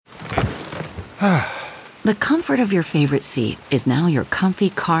The comfort of your favorite seat is now your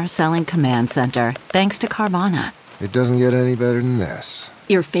comfy car selling command center, thanks to Carvana. It doesn't get any better than this.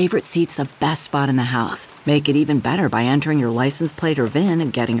 Your favorite seat's the best spot in the house. Make it even better by entering your license plate or VIN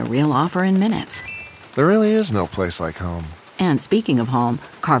and getting a real offer in minutes. There really is no place like home. And speaking of home,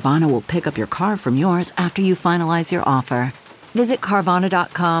 Carvana will pick up your car from yours after you finalize your offer. Visit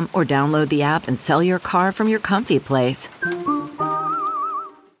Carvana.com or download the app and sell your car from your comfy place.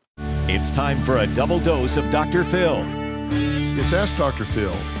 It's time for a double dose of Dr. Phil. It's Ask Dr.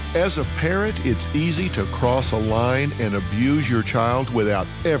 Phil. As a parent, it's easy to cross a line and abuse your child without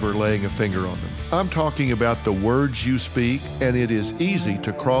ever laying a finger on them. I'm talking about the words you speak, and it is easy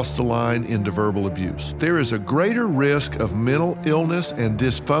to cross the line into verbal abuse. There is a greater risk of mental illness and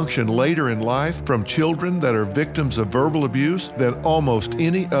dysfunction later in life from children that are victims of verbal abuse than almost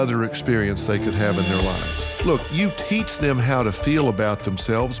any other experience they could have in their lives. Look, you teach them how to feel about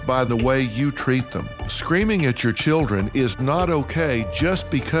themselves by the way you treat them. Screaming at your children is not okay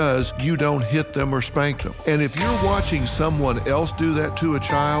just because you don't hit them or spank them. And if you're watching someone else do that to a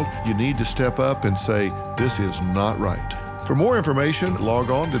child, you need to step up and say, this is not right. For more information,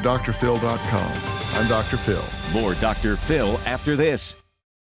 log on to drphil.com. I'm Dr. Phil. More Dr. Phil after this.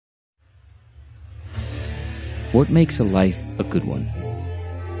 What makes a life a good one?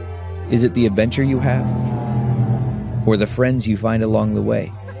 Is it the adventure you have? Or the friends you find along the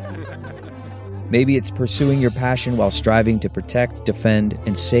way? Maybe it's pursuing your passion while striving to protect, defend,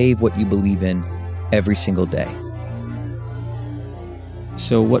 and save what you believe in every single day.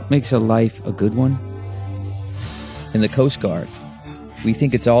 So what makes a life a good one? In the Coast Guard, we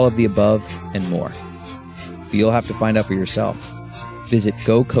think it's all of the above and more. But you'll have to find out for yourself. Visit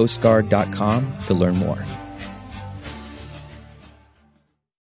gocoastguard.com to learn more.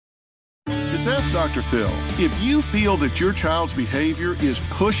 It's Ask Dr. Phil. If you feel that your child's behavior is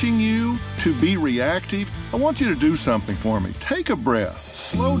pushing you to be reactive, I want you to do something for me. Take a breath,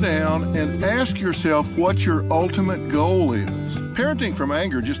 slow down, and ask yourself what your ultimate goal is. Parenting from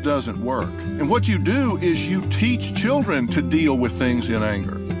anger just doesn't work. And what you do is you teach children to deal with things in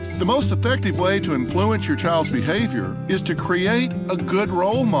anger. The most effective way to influence your child's behavior is to create a good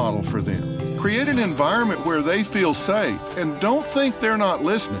role model for them. Create an environment where they feel safe, and don't think they're not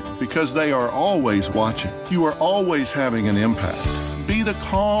listening, because they are always watching. You are always having an impact. Be the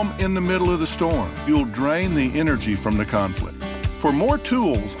calm in the middle of the storm. You'll drain the energy from the conflict. For more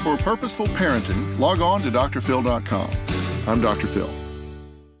tools for purposeful parenting, log on to drphil.com. I'm Dr. Phil.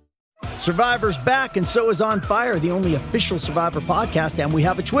 Survivor's back, and so is On Fire, the only official Survivor podcast, and we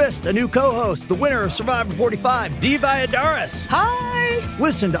have a twist, a new co-host, the winner of Survivor 45, Dee Valladares. Hi!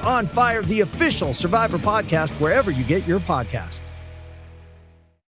 Listen to On Fire, the official Survivor podcast, wherever you get your podcast.